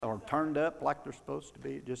turned up like they're supposed to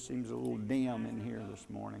be? It just seems a little dim in here this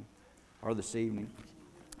morning or this evening.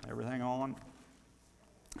 Everything on?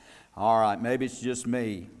 All right, maybe it's just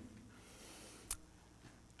me.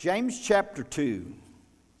 James chapter 2.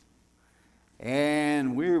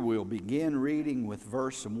 And we will begin reading with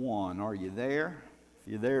verse 1. Are you there?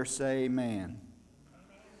 If you're there, say amen.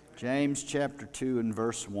 James chapter 2 and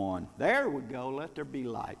verse 1. There we go. Let there be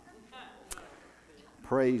light.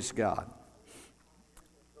 Praise God.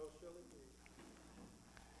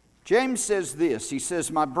 James says this. He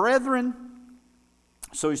says, my brethren,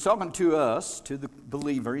 so he's talking to us, to the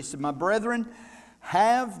believer. He said, my brethren,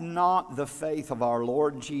 have not the faith of our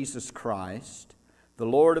Lord Jesus Christ, the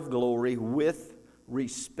Lord of glory, with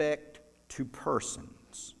respect to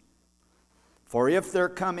persons. For if there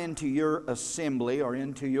come into your assembly or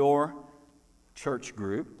into your church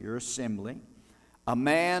group, your assembly, a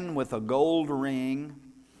man with a gold ring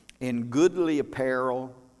in goodly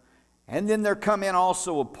apparel, and then there come in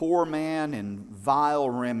also a poor man in vile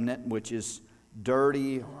remnant, which is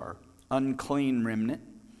dirty or unclean remnant,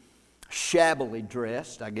 shabbily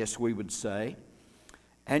dressed, I guess we would say,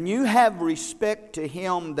 and you have respect to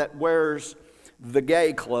him that wears the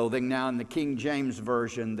gay clothing. Now in the King James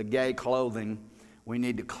Version, the gay clothing, we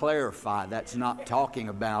need to clarify, that's not talking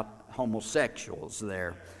about homosexuals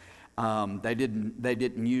there. They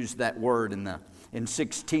didn't use that word in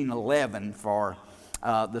 1611 for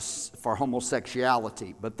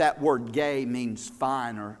homosexuality, but that word gay means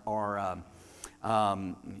fine or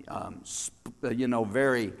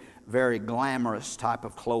very, very glamorous type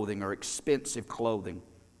of clothing or expensive clothing.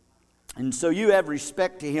 And so you have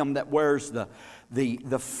respect to him that wears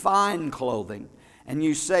the fine clothing, and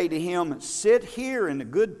you say to him, sit here in a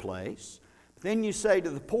good place. Then you say to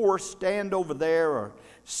the poor, stand over there, or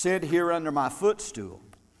sit here under my footstool.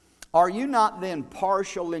 Are you not then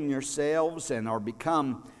partial in yourselves and are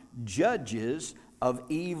become judges of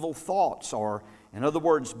evil thoughts? Or, in other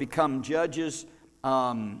words, become judges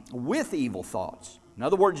with evil thoughts. In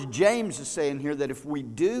other words, James is saying here that if we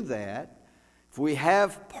do that, if we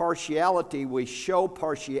have partiality, we show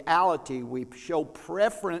partiality, we show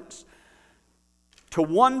preference to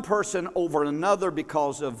one person over another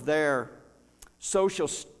because of their social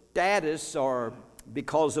status or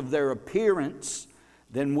because of their appearance,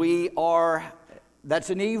 then that's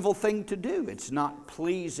an evil thing to do. It's not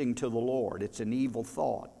pleasing to the Lord. It's an evil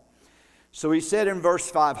thought. So he said in verse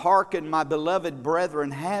 5, hearken, my beloved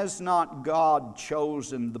brethren, has not God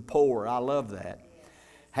chosen the poor? I love that.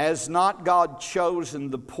 Has not God chosen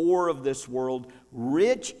the poor of this world,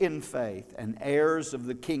 rich in faith and heirs of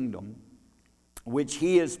the kingdom, which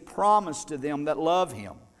he has promised to them that love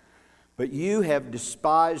him? But you have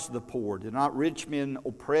despised the poor. Do not rich men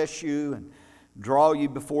oppress you and draw you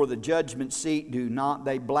before the judgment seat? Do not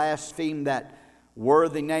they blaspheme that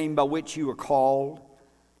worthy name by which you are called?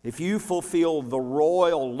 If you fulfill the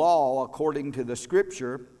royal law according to the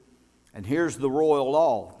Scripture, and here's the royal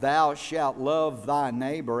law, thou shalt love thy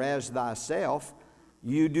neighbor as thyself,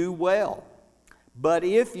 you do well. But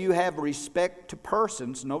if you have respect to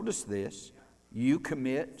persons, notice this, you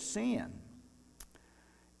commit sin.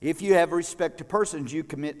 If you have respect to persons, you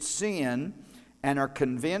commit sin and are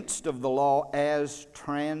convinced of the law as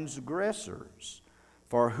transgressors.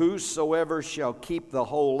 For whosoever shall keep the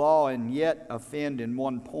whole law and yet offend in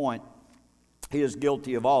one point, he is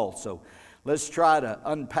guilty of all. So let's try to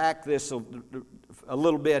unpack this a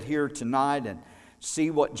little bit here tonight and see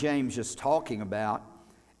what James is talking about.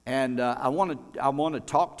 And I want to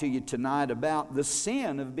talk to you tonight about the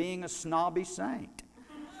sin of being a snobby saint.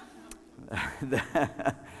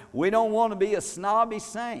 We don't want to be a snobby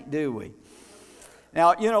saint, do we?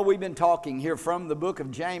 Now, we've been talking here from the book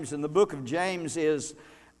of James, and the book of James is,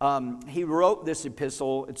 he wrote this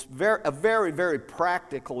epistle. It's a very, very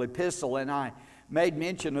practical epistle, and I made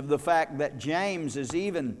mention of the fact that James is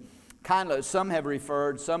even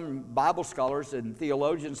some Bible scholars and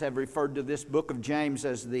theologians have referred to this book of James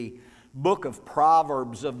as the book of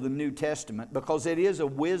Proverbs of the New Testament, because it is a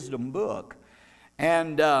wisdom book.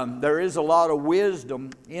 And there is a lot of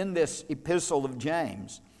wisdom in this epistle of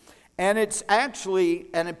James. And it's actually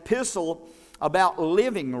an epistle about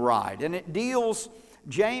living right. And it deals,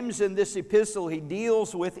 James in this epistle, he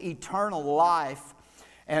deals with eternal life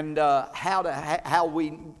and how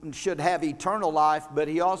we should have eternal life, but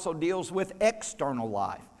he also deals with external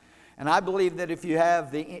life. And I believe that if you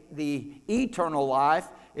have the eternal life,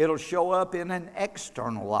 it'll show up in an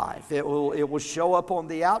external life. It will show up on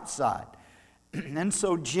the outside. And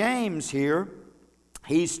so James here,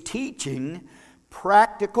 he's teaching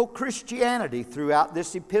practical Christianity throughout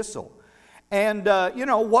this epistle. And,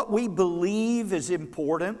 what we believe is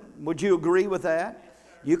important. Would you agree with that?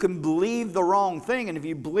 You can believe the wrong thing, and if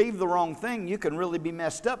you believe the wrong thing, you can really be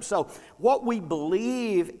messed up. So what we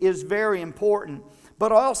believe is very important,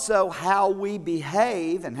 but also how we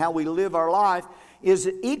behave and how we live our life is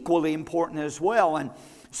equally important as well. And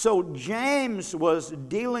so James was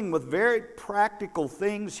dealing with very practical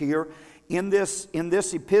things here in this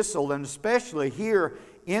epistle, and especially here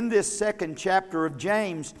in this second chapter of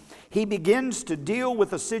James. He begins to deal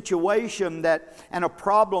with a situation and a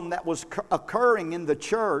problem that was occurring in the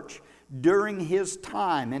church during his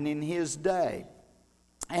time and in his day.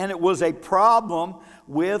 And it was a problem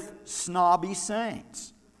with snobby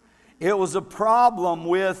saints. It was a problem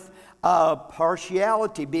with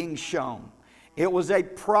partiality being shown. It was a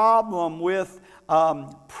problem with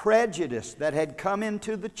prejudice that had come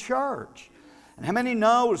into the church. And how many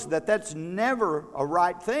knows that that's never a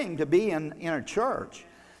right thing to be in a church?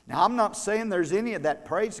 Now, I'm not saying there's any of that.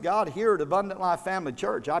 Praise God here at Abundant Life Family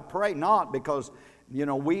Church. I pray not, because we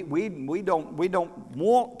don't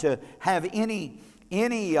want to have any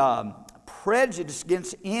prejudice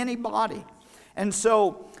against anybody. And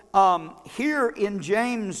so here in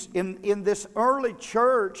James, in this early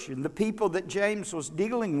church, and the people that James was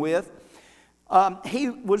dealing with, he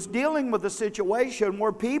was dealing with a situation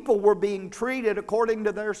where people were being treated according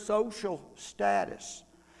to their social status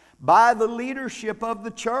by the leadership of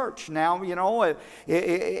the church. Now, by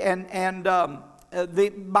the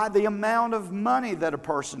amount of money that a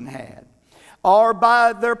person had, or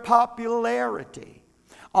by their popularity,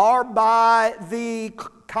 or by the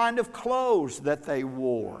kind of clothes that they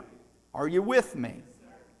wore. Are you with me?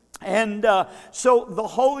 And so the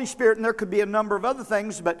Holy Spirit, and there could be a number of other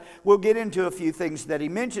things, but we'll get into a few things that he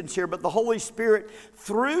mentions here. But the Holy Spirit,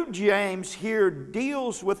 through James here,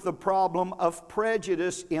 deals with the problem of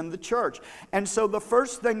prejudice in the church. And so the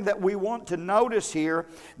first thing that we want to notice here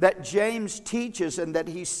that James teaches and that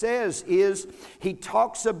he says is, he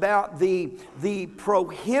talks about the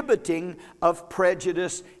prohibiting of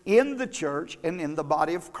prejudice in the church and in the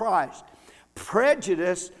body of Christ.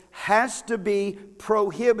 Prejudice has to be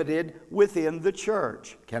prohibited within the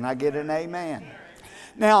church. Can I get an amen?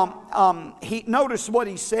 Now, notice what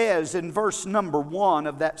he says in verse number 1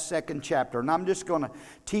 of that second chapter. And I'm just going to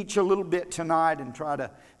teach a little bit tonight and try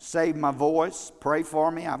to save my voice. Pray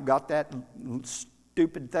for me. I've got that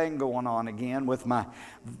stupid thing going on again with my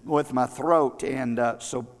throat, and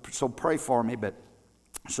so pray for me. But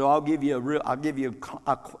so I'll give you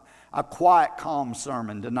a quiet, calm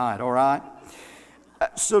sermon tonight. All right.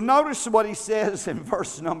 So notice what he says in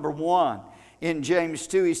verse number 1 in James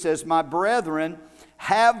 2. He says, "My brethren,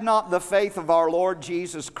 have not the faith of our Lord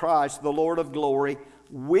Jesus Christ, the Lord of glory,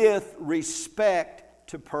 with respect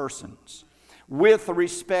to persons." With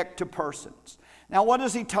respect to persons. Now, what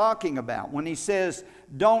is he talking about when he says,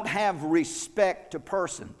 don't have respect to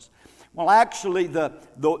persons? Well, actually,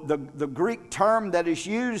 the Greek term that is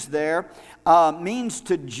used there means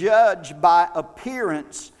to judge by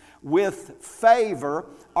appearance with favor,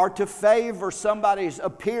 or to favor somebody's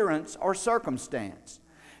appearance or circumstance.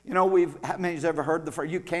 How many's ever heard the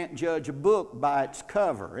phrase, you can't judge a book by its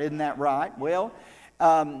cover? Isn't that right? Well,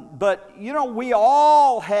 but we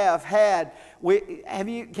all have had,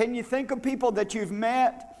 can you think of people that you've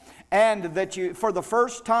met and that you, for the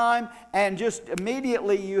first time, and just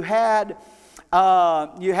immediately you had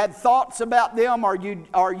thoughts about them, or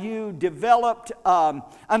you developed an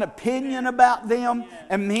opinion about them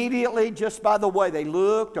immediately just by the way they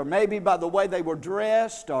looked, or maybe by the way they were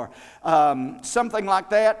dressed, or something like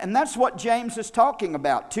that. And that's what James is talking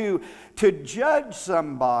about, to judge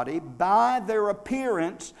somebody by their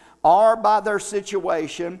appearance or by their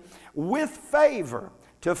situation with favor,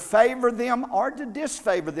 to favor them or to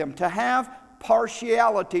disfavor them, to have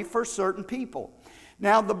partiality for certain people.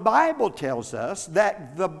 Now, the Bible tells us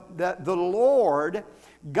that the Lord,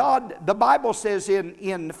 God, the Bible says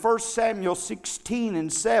in 1 Samuel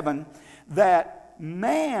 16:7 that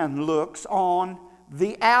man looks on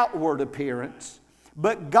the outward appearance,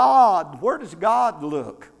 but God, where does God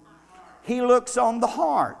look? He looks on the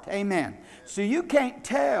heart. Amen. So you can't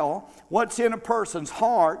tell what's in a person's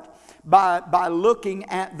heart by looking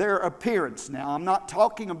at their appearance. Now, I'm not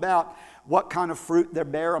talking about what kind of fruit they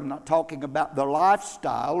bear. I'm not talking about their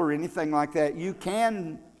lifestyle or anything like that. You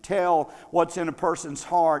can tell what's in a person's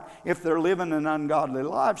heart if they're living an ungodly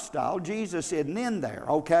lifestyle. Jesus isn't in there,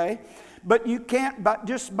 okay? But you can't,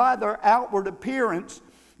 just by their outward appearance,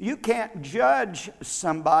 you can't judge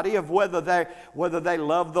somebody of whether they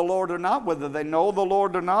love the Lord or not, whether they know the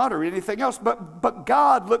Lord or not, or anything else. But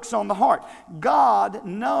God looks on the heart. God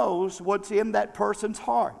knows what's in that person's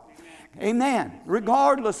heart. Amen.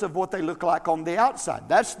 Regardless of what they look like on the outside.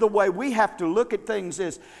 That's the way we have to look at things,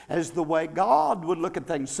 as the way God would look at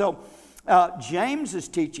things. So James is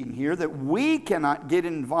teaching here that we cannot get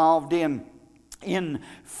involved in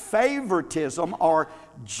favoritism or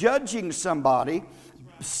judging somebody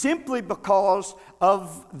simply because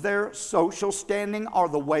of their social standing or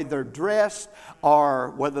the way they're dressed,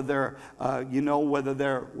 or whether they're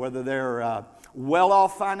well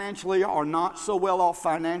off financially or not so well off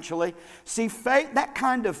financially. See, that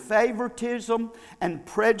kind of favoritism and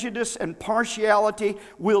prejudice and partiality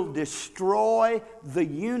will destroy the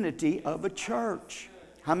unity of a church.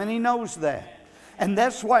 How many knows that? And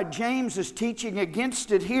that's why James is teaching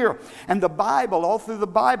against it here. And the Bible, all through the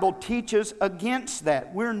Bible, teaches against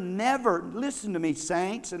that. We're never, listen to me,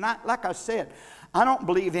 saints, and like I said, I don't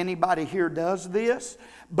believe anybody here does this,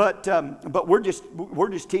 but we're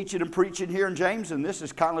just teaching and preaching here in James, and this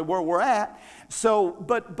is kind of where we're at. So,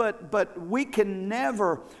 but we should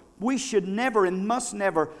never and must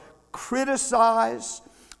never criticize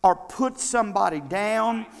or put somebody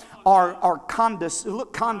down or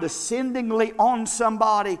look condescendingly on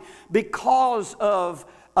somebody because of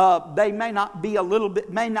they may not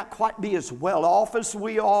quite be as well off as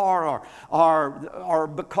we are, or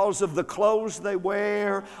because of the clothes they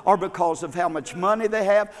wear, or because of how much money they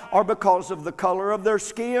have, or because of the color of their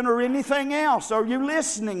skin, or anything else. Are you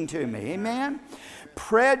listening to me? Amen?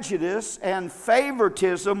 Prejudice and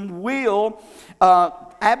favoritism will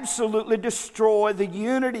absolutely destroy the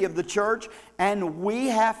unity of the church, and we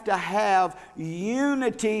have to have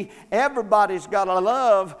unity. Everybody's got to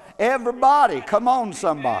love everybody. Come on,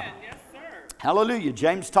 somebody. Yes, sir. Hallelujah.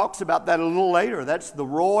 James talks about that a little later. That's the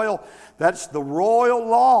royal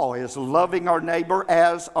law, is loving our neighbor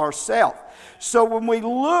as ourselves. So when we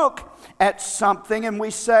look at something and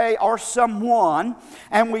we say, or someone,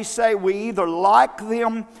 and we say we either like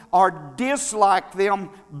them or dislike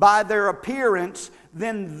them by their appearance,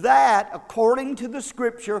 then that, according to the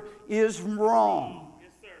Scripture, is wrong.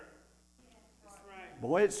 Yes, sir. That's right.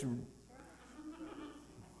 Boy, it's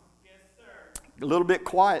Yes, sir. a little bit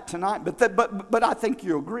quiet tonight, but I think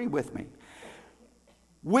you agree with me.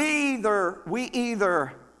 We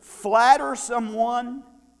either flatter someone,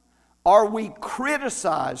 or we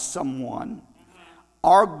criticize someone,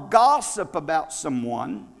 or gossip about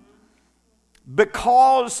someone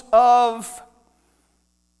because of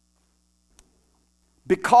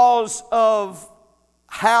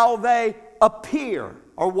how they appear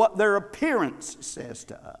or what their appearance says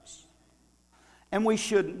to us. And we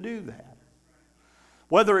shouldn't do that.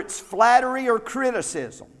 Whether it's flattery or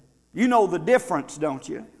criticism. You know the difference, don't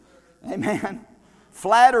you? Amen.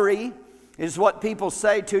 Flattery is what people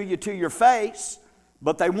say to you to your face,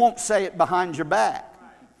 but they won't say it behind your back.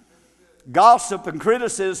 Gossip and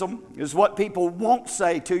criticism is what people won't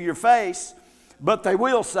say to your face, but they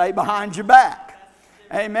will say behind your back.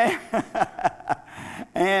 Amen.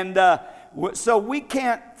 And so we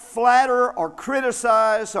can't flatter or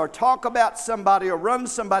criticize or talk about somebody or run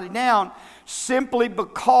somebody down simply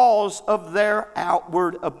because of their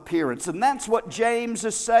outward appearance. And that's what James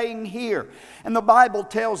is saying here. And the Bible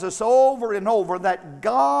tells us over and over that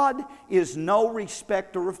God is no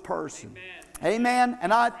respecter of person. Amen.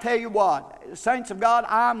 And I tell you what, saints of God,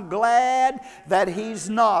 I'm glad that He's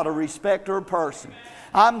not a respecter of person.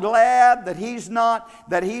 I'm glad that He's not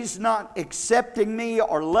accepting me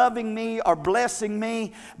or loving me or blessing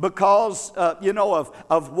me because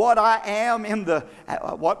of what I am in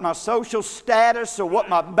what my social status or what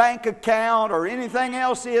my bank account or anything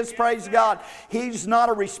else is. Praise God. He's not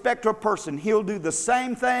a respecter of person. He'll do the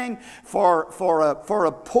same thing for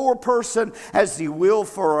a poor person as He will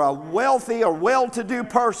for a wealthy or well-to-do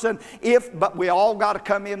person. But we all got to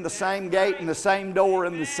come in the same gate and the same door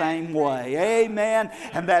in the same way. Amen.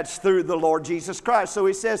 And that's through the Lord Jesus Christ. So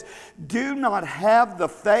he says, do not have the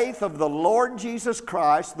faith of the Lord Jesus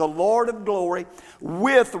Christ, the Lord of glory,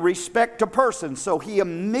 with respect to persons. So he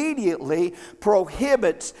immediately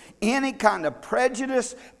prohibits any kind of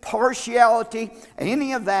prejudice, partiality,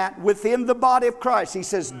 any of that within the body of Christ. He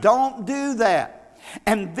says, don't do that.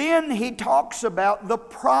 And then he talks about the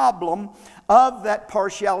problem of that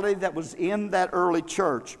partiality that was in that early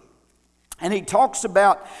church. And he talks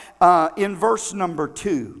about, in verse number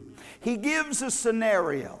 2, he gives a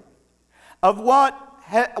scenario of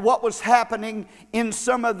what was happening in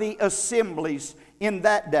some of the assemblies in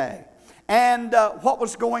that day. And what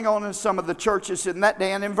was going on in some of the churches in that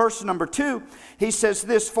day. And in verse number 2, he says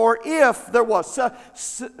this, for if there was,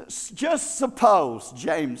 just suppose,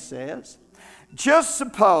 James says, just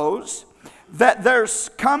suppose that there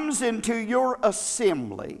comes into your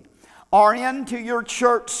assembly or into your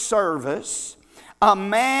church service a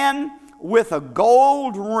man with a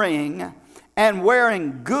gold ring and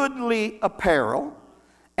wearing goodly apparel.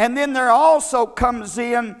 And then there also comes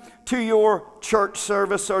in to your church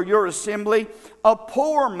service or your assembly a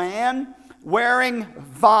poor man wearing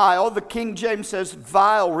vile. The King James says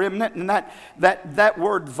vile remnant, and that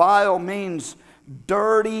word vile means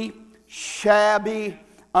dirty, shabby,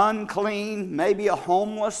 unclean, maybe a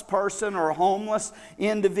homeless person or a homeless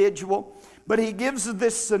individual. But he gives us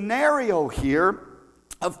this scenario here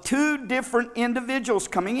of two different individuals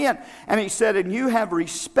coming in. And he said, and you have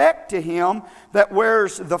respect to him that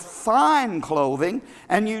wears the fine clothing,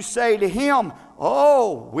 and you say to him,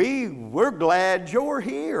 oh, we're glad you're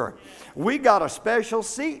here. We got a special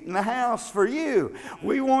seat in the house for you.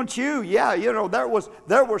 We want you. Yeah, you know, there were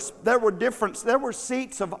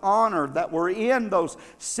seats of honor that were in those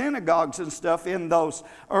synagogues and stuff in those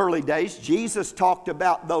early days. Jesus talked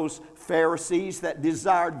about those Pharisees that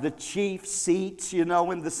desired the chief seats, you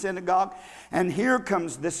know, in the synagogue. And here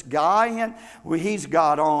comes this guy, and he's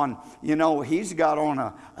got on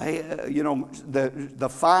the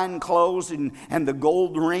fine clothes and the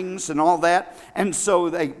gold rings and all that. And so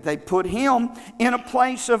they put him in a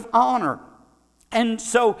place of honor. And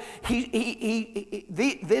so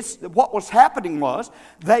what was happening was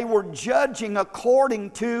they were judging according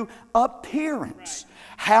to appearance,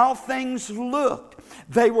 how things looked.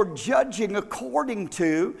 They were judging according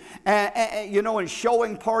to, and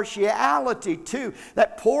showing partiality too.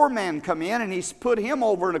 That poor man come in and he's put him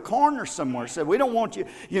over in a corner somewhere. Said, we don't want you,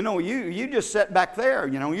 you just sit back there.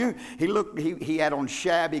 He had on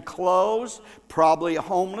shabby clothes, probably a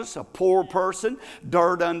homeless, a poor person,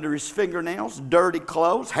 dirt under his fingernails, dirty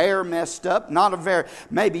clothes, hair messed up,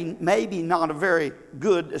 maybe not a very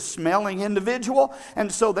good smelling individual. And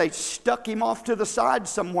so they stuck him off to the side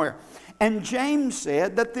somewhere. And James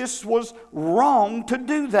said that this was wrong to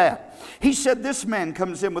do that. He said this man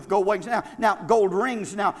comes in with gold rings. Now gold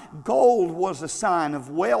rings. Now, gold was a sign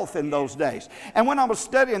of wealth in those days. And when I was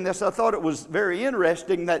studying this, I thought it was very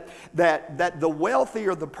interesting that the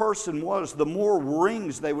wealthier the person was, the more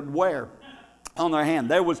rings they would wear on their hand.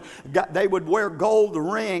 They would wear gold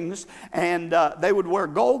rings, and they would wear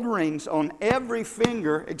gold rings on every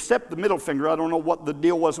finger except the middle finger. I don't know what the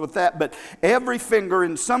deal was with that, but every finger,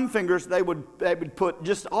 and some fingers they would put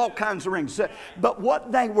just all kinds of rings. But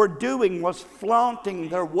what they were doing was flaunting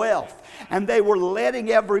their wealth, and they were letting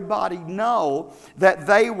everybody know that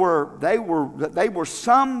they were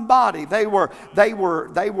somebody.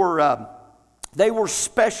 They were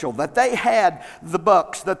special, that they had the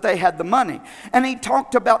bucks, that they had the money. And he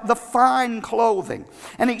talked about the fine clothing.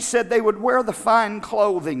 And he said they would wear the fine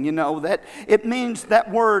clothing, that it means that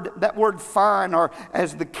word fine, or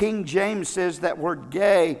as the King James says, that word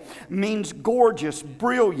gay, means gorgeous,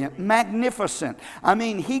 brilliant, magnificent. I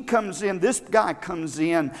mean, this guy comes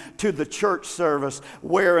in to the church service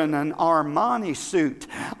wearing an Armani suit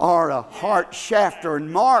or a Hart Shafter and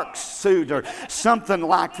Marks suit or something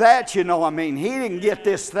like that, He didn't get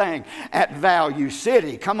this thing at Value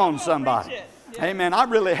City. Come on, somebody. Amen. I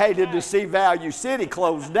really hated to see Value City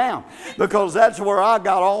closed down, because that's where I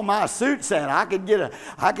got all my suits at. I could get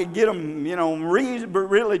them,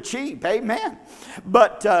 really cheap. Amen.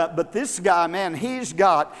 But this guy, man, he's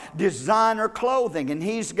got designer clothing, and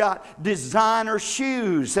he's got designer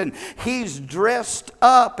shoes, and he's dressed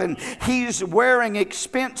up, and he's wearing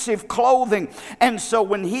expensive clothing. And so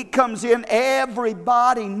when he comes in,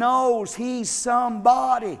 everybody knows he's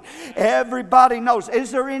somebody. Everybody knows.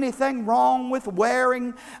 Is there anything wrong with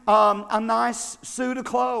wearing a nice suit of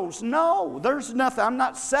clothes? No, there's nothing. I'm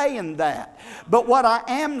not saying that. But what I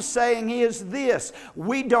am saying is this: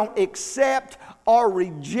 we don't accept or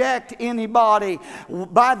reject anybody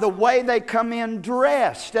by the way they come in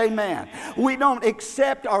dressed. Amen. We don't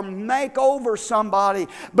accept or make over somebody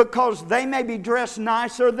because they may be dressed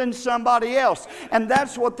nicer than somebody else. And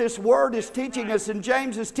that's what this word is teaching us. And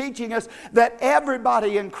James is teaching us that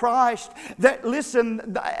everybody in Christ, that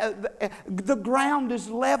listen, the ground is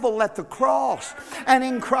level at the cross. And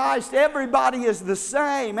in Christ, everybody is the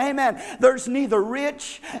same. Amen. There's neither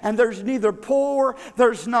rich and there's neither poor.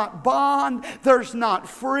 There's not bond. There's not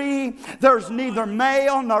free. There's neither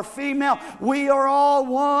male nor female. We are all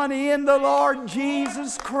one in the Lord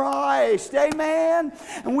Jesus Christ. Amen.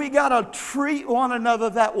 And we got to treat one another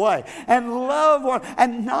that way and love one,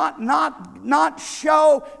 and not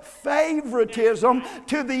show favoritism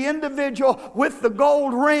to the individual with the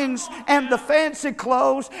gold rings and the fancy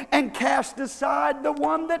clothes and cast aside the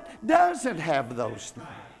one that doesn't have those things.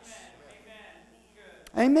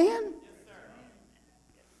 Amen.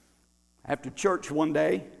 After church one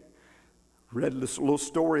day, read this little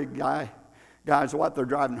story. Guy's wife, they're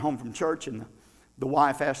driving home from church, and the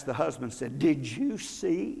wife asked the husband, said, "Did you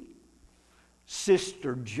see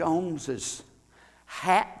Sister Jones's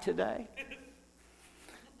hat today?"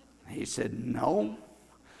 He said, "No,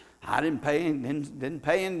 I didn't pay,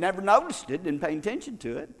 never noticed it, didn't pay attention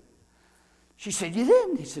to it." She said, "You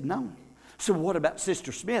didn't?" He said, "No." So what about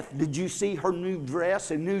Sister Smith? Did you see her new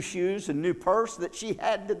dress and new shoes and new purse that she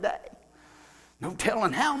had today? No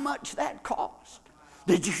telling how much that cost.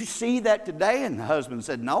 Did you see that today? And the husband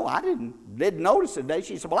said, "No, I didn't notice it today."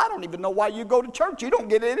 She said, "Well, I don't even know why you go to church. You don't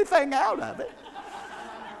get anything out of it."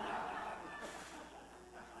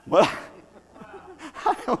 Well,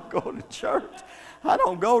 I don't go to church. I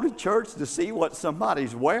don't go to church to see what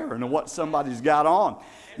somebody's wearing and what somebody's got on.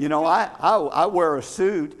 You know, I wear a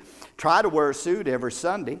suit, try to wear a suit every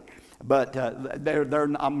Sunday. But I'm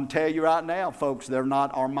going to tell you right now, folks, they're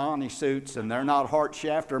not Armani suits and they're not Hart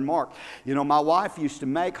Shafter Mark. You know, my wife used to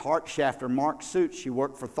make Hart Shafter Mark suits. She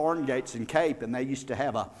worked for Thorngates and Cape, and they used to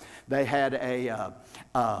have a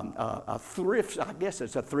thrift, I guess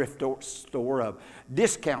it's a thrift store, a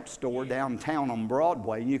discount store downtown on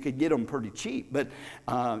Broadway. You could get them pretty cheap. But,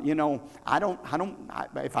 you know,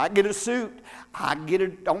 if I get a suit, I get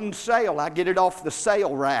it on sale. I get it off the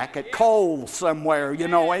sale rack at Kohl's somewhere, you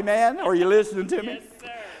know, amen? Are you listening to me? Yes, sir.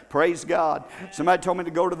 Praise God. Somebody told me to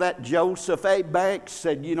go to that Joseph A. Banks.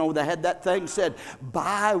 Said, you know, they had that thing said,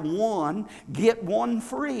 "Buy one, get one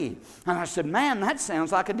free." And I said, "Man, that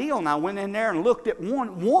sounds like a deal." And I went in there and looked at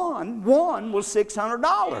one. One was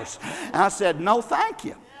 $600. And I said, "No, thank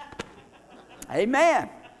you." Amen.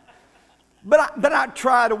 But I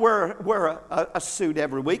try to wear a suit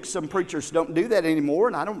every week. Some preachers don't do that anymore,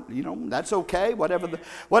 and I don't, you know, that's okay, whatever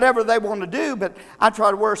they want to do. But I try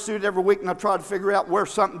to wear a suit every week, and I try to figure out, wear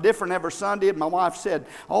something different every Sunday. And my wife said,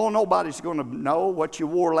 "Oh, nobody's going to know what you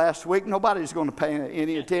wore last week. Nobody's going to pay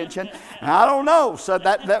any attention." And I don't know. So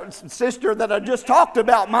that sister that I just talked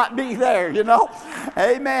about might be there, you know.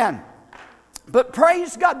 Amen. But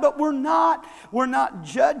praise God, but we're not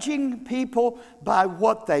judging people by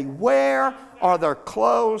what they wear or their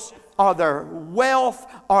clothes or their wealth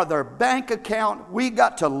or their bank account. We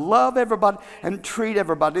got to love everybody and treat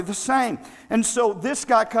everybody the same. And so this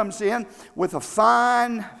guy comes in with a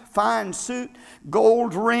fine suit,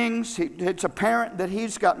 gold rings. It's apparent that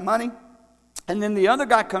he's got money. And then the other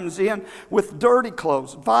guy comes in with dirty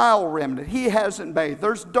clothes, vile remnant. He hasn't bathed.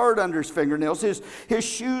 There's dirt under his fingernails. His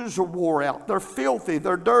shoes are wore out. They're filthy.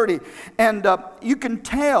 They're dirty. And you can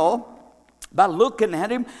tell by looking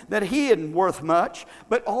at him that he isn't worth much.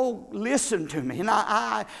 But oh, listen to me. And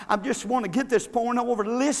I just want to get this point over.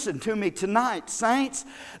 Listen to me tonight, saints,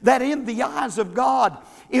 that in the eyes of God,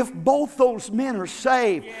 if both those men are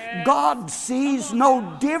saved, yes, God sees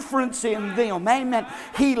no difference in them. Amen.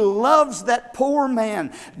 He loves that poor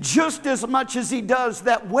man just as much as he does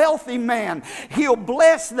that wealthy man. He'll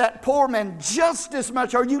bless that poor man just as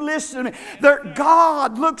much. Are you listening to me? That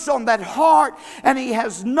God looks on that heart, and He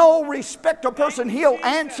has no respect of person. He'll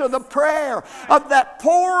answer the prayer of that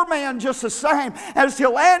poor man just the same as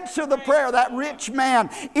He'll answer the prayer of that rich man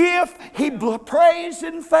if he prays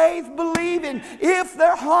in faith, believing, if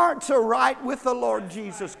their hearts are right with the Lord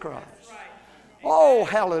Jesus Christ. Oh,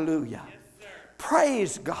 hallelujah.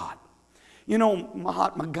 Praise God. You know,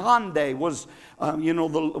 Mahatma Gandhi was,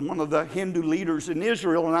 one of the Hindu leaders in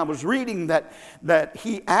Israel, and I was reading that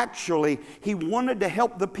he wanted to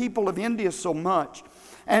help the people of India so much.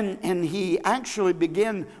 And he actually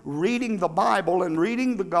began reading the Bible and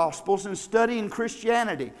reading the Gospels and studying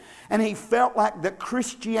Christianity. And he felt like that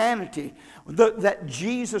Christianity, that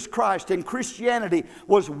Jesus Christ and Christianity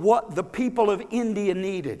was what the people of India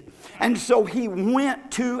needed. And so he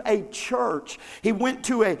went to a church. He went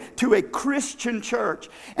to a Christian church.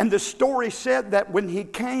 And the story said that when he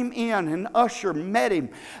came in and Usher met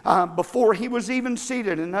him, before he was even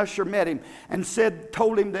seated, and Usher met him and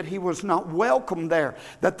told him that he was not welcome there,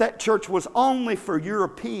 that church was only for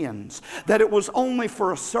Europeans, that it was only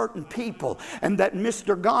for a certain people, and that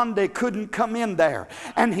Mr. Gandhi couldn't come in there.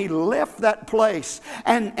 And he left that place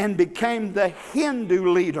and became the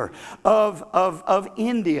Hindu leader of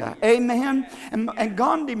India. Amen. And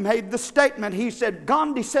Gandhi made the statement.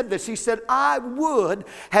 Gandhi said this. He said, "I would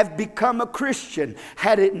have become a Christian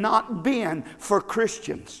had it not been for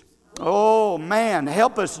Christians." Oh, man,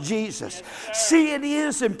 help us, Jesus. See, it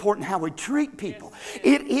is important how we treat people.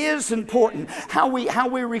 It is important how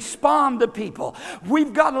we respond to people.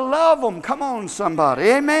 We've got to love them. Come on, somebody.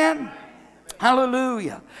 Amen?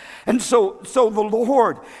 Hallelujah. And so the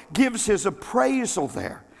Lord gives His appraisal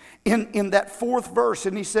there in that fourth verse,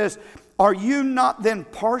 and He says, "Are you not then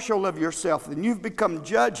partial of yourself? And you've become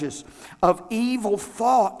judges of evil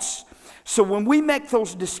thoughts. So when we make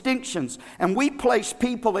those distinctions and we place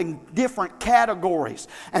people in different categories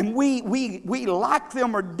and we like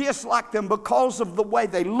them or dislike them because of the way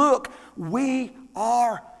they look, we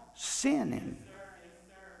are sinning.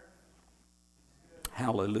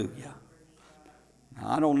 Hallelujah. Now,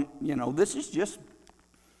 I don't, this is just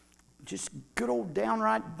good old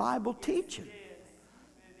downright Bible teaching.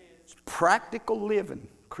 It's practical living,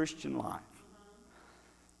 Christian life.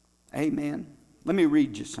 Amen. Let me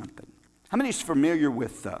read you something. How many is familiar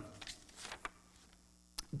with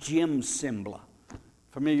Jim Cymbala?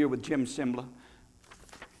 Familiar with Jim Cymbala?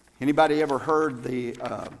 Anybody ever heard the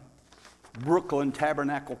Brooklyn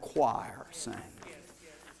Tabernacle Choir sing?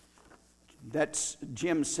 That's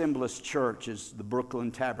Jim Cymbala's church is the Brooklyn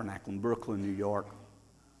Tabernacle in Brooklyn, New York.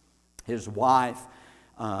 His wife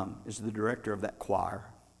is the director of that choir.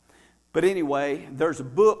 But anyway, there's a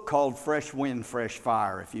book called Fresh Wind, Fresh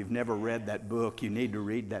Fire. If you've never read that book, you need to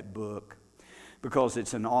read that book because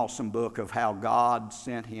it's an awesome book of how God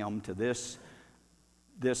sent him to this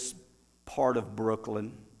part of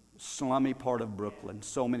Brooklyn, slummy part of Brooklyn.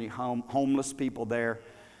 So many homeless people there,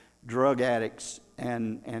 drug addicts,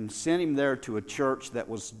 and sent him there to a church that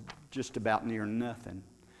was just about near nothing.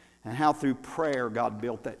 And how through prayer God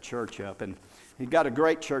built that church up. And he got a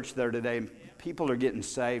great church there today. And people are getting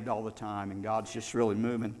saved all the time, and God's just really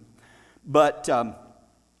moving. But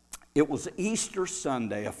it was Easter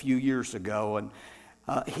Sunday a few years ago, and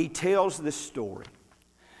he tells this story.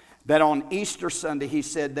 That on Easter Sunday, he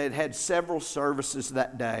said they'd had several services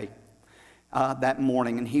that day, that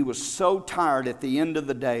morning, and he was so tired at the end of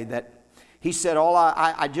the day that he said,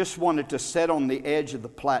 I just wanted to sit on the edge of the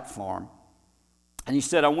platform. And he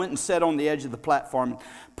said, I went and sat on the edge of the platform,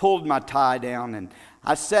 pulled my tie down, and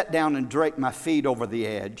I sat down and draped my feet over the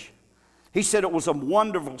edge. He said it was a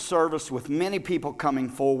wonderful service with many people coming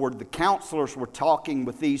forward. The counselors were talking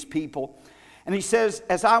with these people. And he says,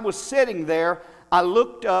 as I was sitting there, I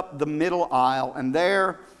looked up the middle aisle, and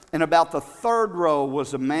there in about the third row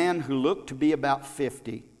was a man who looked to be about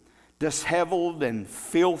 50, disheveled and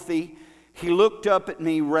filthy. He looked up at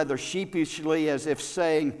me rather sheepishly as if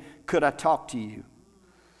saying, could I talk to you?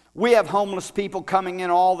 We have homeless people coming in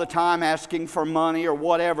all the time asking for money or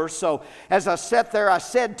whatever. So as I sat there, I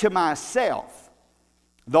said to myself,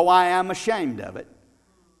 though I am ashamed of it,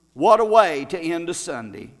 what a way to end a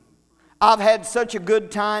Sunday. I've had such a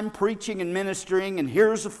good time preaching and ministering, and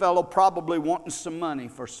here's a fellow probably wanting some money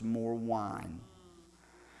for some more wine.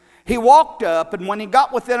 He walked up, and when he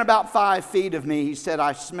got within about 5 feet of me, he said,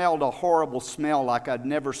 I smelled a horrible smell like I'd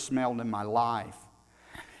never smelled in my life.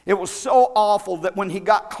 It was so awful that when he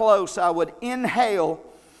got close, I would inhale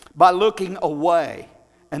by looking away,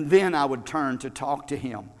 and then I would turn to talk to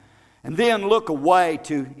him. And then look away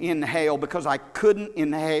to inhale because I couldn't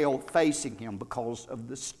inhale facing him because of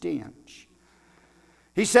the stench.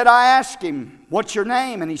 He said, I asked him, what's your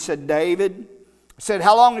name? And he said, David. I said,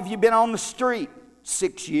 how long have you been on the street?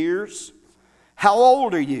 6 years. How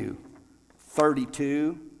old are you?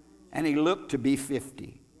 32. And he looked to be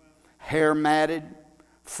 50. Hair matted,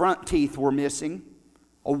 front teeth were missing,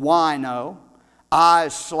 a wino,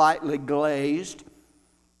 eyes slightly glazed.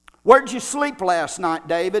 Where'd you sleep last night,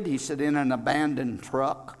 David? He said, in an abandoned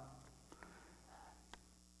truck.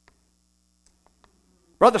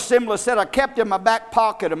 Brother Cymbala said, I kept in my back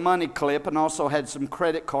pocket a money clip and also had some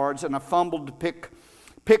credit cards, and I fumbled to pick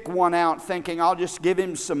one out thinking I'll just give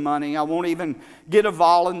him some money. I won't even get a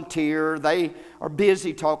volunteer. They are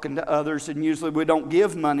busy talking to others, and usually we don't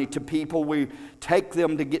give money to people. We take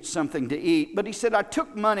them to get something to eat. But he said, I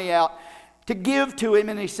took money out to give to him,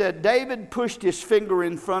 and he said, David pushed his finger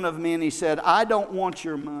in front of me and he said, I don't want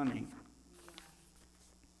your money.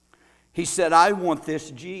 He said, I want this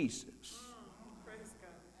Jesus.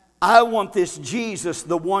 I want this Jesus,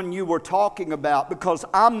 the one you were talking about, because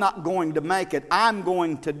I'm not going to make it. I'm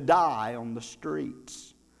going to die on the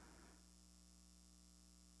streets.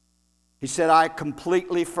 He said, I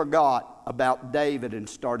completely forgot about David and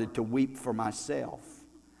started to weep for myself.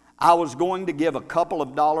 I was going to give a couple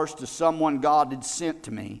of dollars to someone God had sent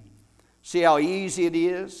to me. See how easy it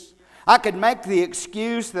is? I could make the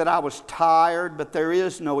excuse that I was tired, but there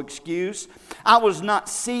is no excuse. I was not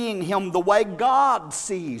seeing him the way God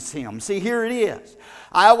sees him. See, here it is.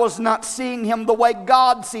 I was not seeing him the way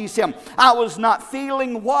God sees him. I was not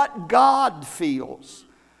feeling what God feels.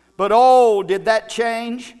 But oh, did that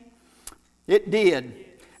change? It did.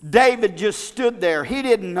 David just stood there. He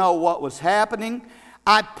didn't know what was happening.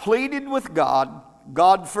 I pleaded with God,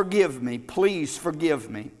 God, forgive me. Please forgive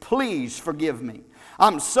me. Please forgive me.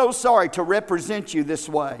 I'm so sorry to represent you this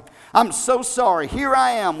way. I'm so sorry. Here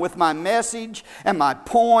I am with my message and my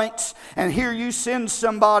points, and here you send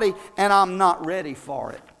somebody, and I'm not ready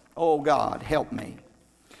for it. Oh, God, help me.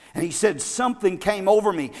 And he said, something came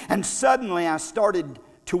over me, and suddenly I started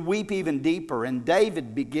to weep even deeper, and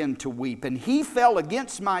David began to weep, and he fell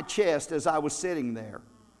against my chest as I was sitting there.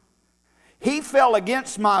 He fell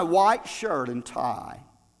against my white shirt and tie.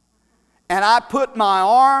 And I put my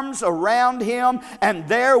arms around him, and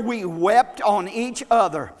there we wept on each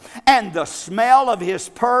other. And the smell of his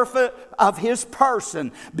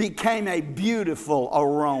person became a beautiful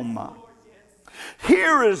aroma.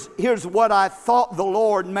 Here's what I thought the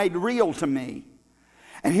Lord made real to me.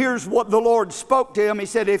 And here's what the Lord spoke to him. He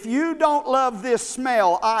said, if you don't love this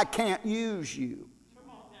smell, I can't use you.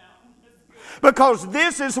 Because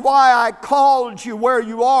this is why I called you where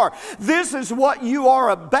you are. This is what you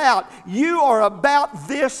are about. You are about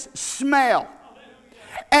this smell.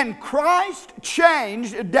 And Christ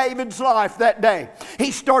changed David's life that day.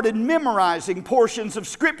 He started memorizing portions of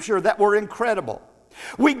Scripture that were incredible.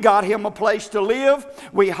 We got him a place to live.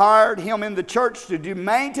 We hired him in the church to do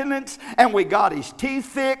maintenance, and we got his teeth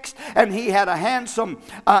fixed. And he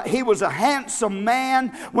was a handsome man.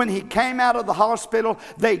 When he came out of the hospital,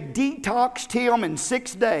 they detoxed him in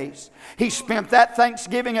 6 days. He spent that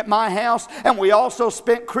Thanksgiving at my house, and we also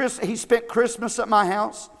spent Christmas at my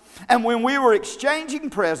house. And when we were exchanging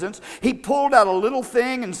presents, he pulled out a little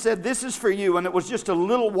thing and said, this is for you. And it was just a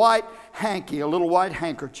little white hanky, a little white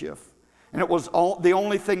handkerchief. And it was the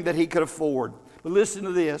only thing that he could afford. But listen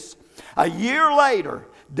to this. A year later,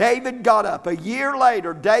 David got up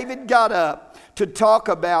to talk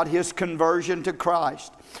about his conversion to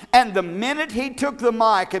Christ. And the minute he took the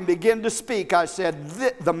mic and began to speak, I said,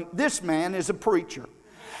 this man is a preacher.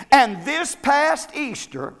 And this past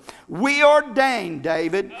Easter, we ordained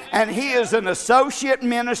David, and he is an associate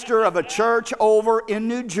minister of a church over in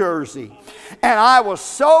New Jersey. And I was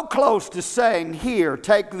so close to saying, here,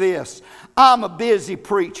 take this. I'm a busy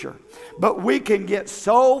preacher. But we can get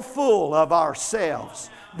so full of ourselves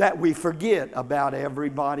that we forget about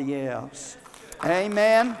everybody else.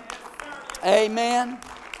 Amen. Amen.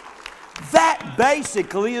 That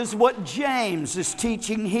basically is what James is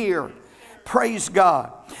teaching here. Praise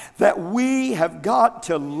God. That we have got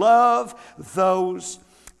to love those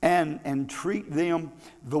and treat them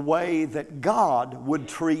the way that God would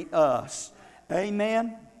treat us.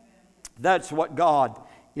 Amen. That's what God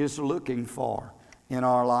is looking for in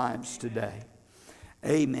our lives today.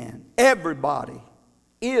 Amen. Everybody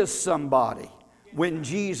is somebody when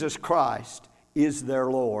Jesus Christ is their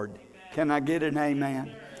Lord. Can I get an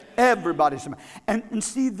amen? Everybody's somebody. And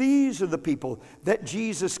see, these are the people that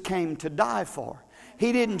Jesus came to die for.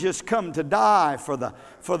 He didn't just come to die for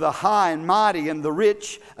the high and mighty and the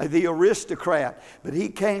rich, the aristocrat, but he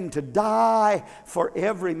came to die for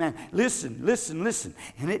every man. Listen.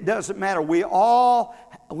 And it doesn't matter. We all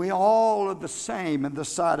are the same in the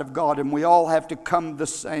sight of God, and we all have to come the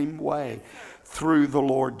same way through the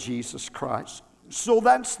Lord Jesus Christ. So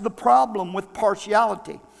that's the problem with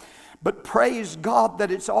partiality. But praise God that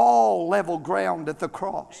it's all level ground at the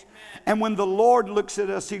cross. And when the Lord looks at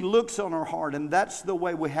us, He looks on our heart. And that's the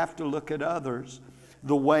way we have to look at others,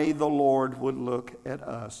 the way the Lord would look at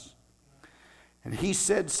us. And He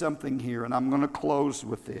said something here, and I'm going to close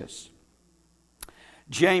with this.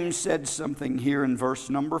 James said something here in verse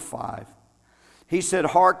number 5. He said,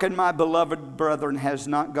 "Hearken, my beloved brethren, has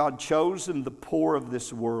not God chosen the poor of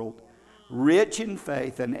this world, rich in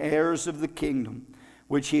faith and heirs of the kingdom,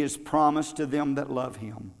 which He has promised to them that love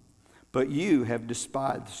Him? But you have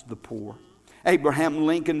despised the poor." Abraham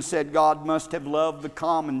Lincoln said God must have loved the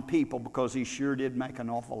common people because He sure did make an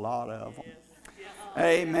awful lot of them.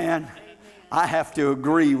 Amen. I have to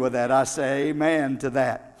agree with that. I say amen to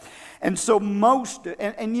that. And so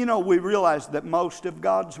we realize that most of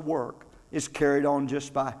God's work is carried on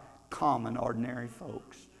just by common, ordinary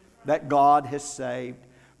folks that God has saved.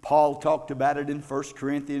 Paul talked about it in 1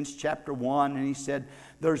 Corinthians chapter 1, and he said,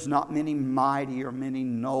 there's not many mighty or many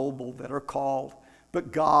noble that are called,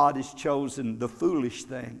 but God has chosen the foolish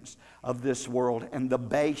things of this world and the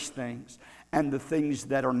base things and the things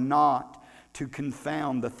that are not to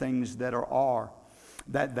confound the things that are.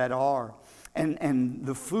 And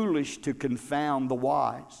the foolish to confound the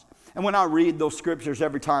wise. And when I read those scriptures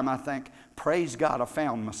every time, I think, praise God, I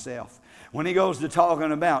found myself. When he goes to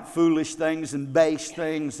talking about foolish things and base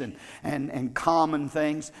things and common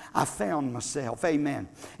things, I found myself. Amen.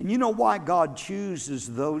 And you know why God chooses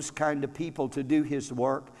those kind of people to do His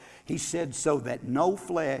work? He said so that no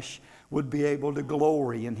flesh would be able to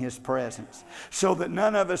glory in His presence. So that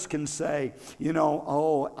none of us can say, you know,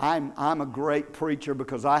 oh, I'm a great preacher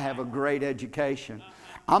because I have a great education.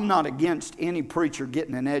 I'm not against any preacher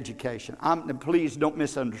getting an education. Please don't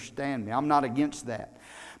misunderstand me. I'm not against that.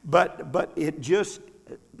 But it just,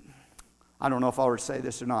 I don't know if I ought to say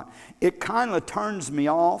this or not. It kind of turns me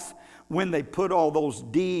off when they put all those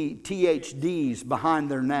THDs behind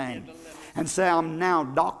their name and say I'm now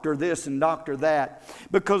doctor this and doctor that.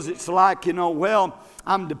 Because it's like, you know, well,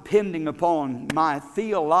 I'm depending upon my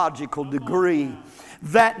theological degree.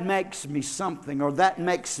 That makes me something, or that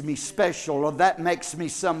makes me special, or that makes me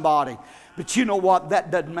somebody. But you know what? That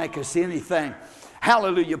doesn't make us anything.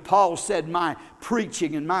 Hallelujah. Paul said, my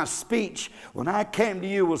preaching and my speech when I came to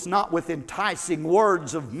you was not with enticing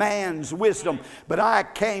words of man's wisdom, but I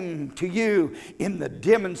came to you in the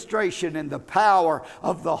demonstration and the power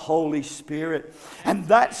of the Holy Spirit. And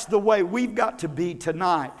that's the way we've got to be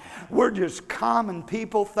tonight. We're just common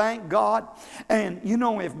people, thank God. And you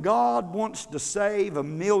know, if God wants to save a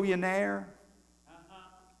millionaire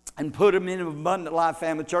and put him in an Abundant Life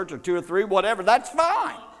Family Church or 2 or 3, whatever, that's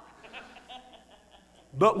fine.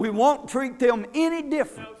 But we won't treat them any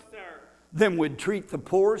different than we'd treat the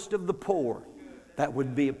poorest of the poor. That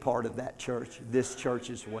would be a part of that church, this church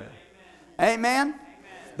as well. Amen?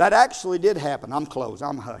 That actually did happen. I'm closed.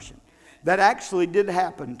 I'm hushing. That actually did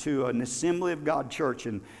happen to an Assembly of God church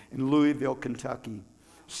in Louisville, Kentucky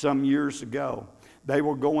some years ago. They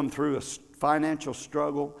were going through a financial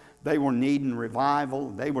struggle. They were needing revival.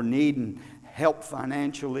 They were needing help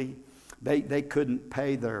financially. They couldn't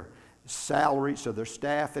pay their salaries of their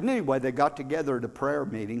staff. And anyway, they got together at a prayer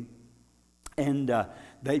meeting, and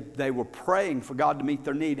they were praying for God to meet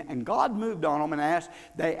their need. And God moved on them and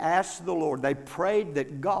they asked the Lord, they prayed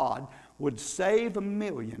that God would save a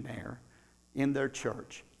millionaire in their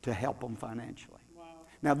church to help them financially. Wow.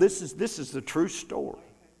 Now this is the true story.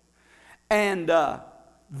 And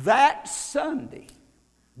that Sunday,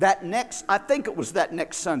 I think it was that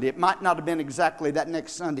next Sunday. It might not have been exactly that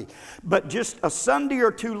next Sunday. But just a Sunday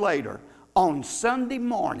or two later, on Sunday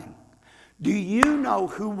morning, do you know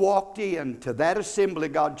who walked into that Assembly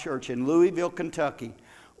of God church in Louisville, Kentucky,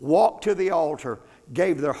 walked to the altar,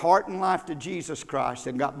 gave their heart and life to Jesus Christ,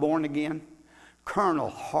 and got born again? Colonel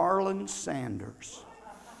Harlan Sanders.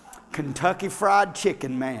 Kentucky Fried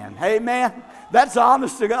Chicken man. Amen. That's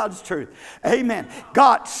honest to God's truth. Amen.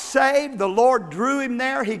 Got saved. The Lord drew him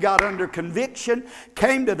there. He got under conviction,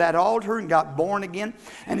 came to that altar and got born again.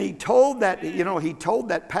 And he told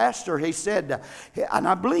that pastor, he said, and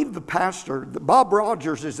I believe the pastor, Bob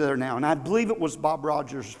Rogers is there now, and I believe it was Bob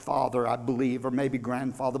Rogers' father, I believe, or maybe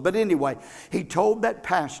grandfather. But anyway, he told that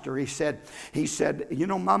pastor, he said, you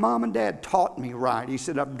know, my mom and dad taught me right. He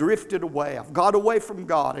said, I've drifted away. I've got away from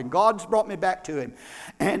God, and God's brought me back to Him.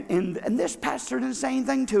 And this pastor didn't say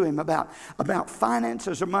anything to him about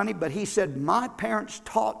finances or money, but he said, my parents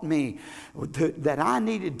taught me that I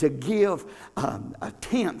needed to give a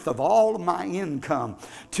tenth of all of my income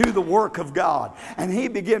to the work of God. And he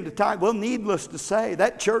began to type. Well, needless to say,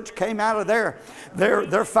 that church came out of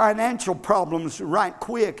their financial problems right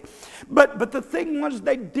quick. But the thing was,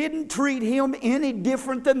 they didn't treat him any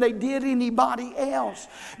different than they did anybody else.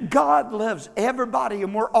 God loves everybody,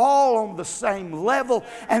 and we're all on the same level,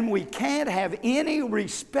 and we can't have any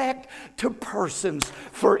respect to persons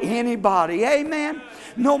for anybody. Amen?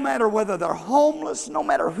 No matter whether they're homeless, no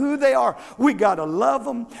matter who they are, we got to love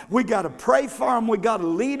them. We got to pray for them. We got to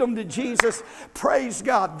lead them to Jesus. Praise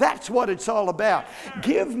God. That's what it's all about.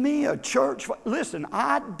 Give me a church. Listen,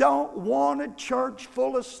 I don't want a church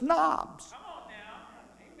full of snobs. Come on now.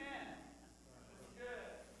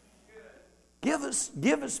 Amen.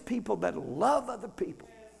 Give us people that love other people.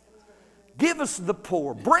 Give us the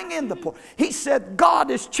poor. Bring in the poor. He said God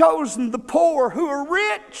has chosen the poor who are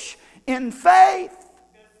rich in faith.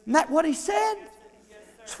 Isn't that what he said?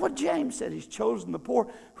 That's what James said. He's chosen the poor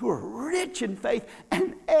who are rich in faith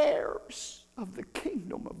and heirs of the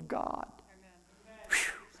kingdom of God.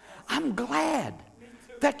 Whew. I'm glad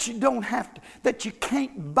that that you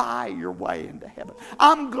can't buy your way into heaven.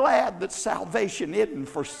 I'm glad that salvation isn't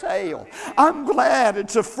for sale. I'm glad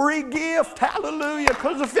it's a free gift. Hallelujah.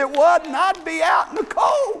 Because if it wasn't, I'd be out in the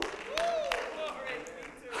cold.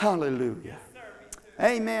 Hallelujah.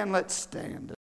 Amen. Let's stand.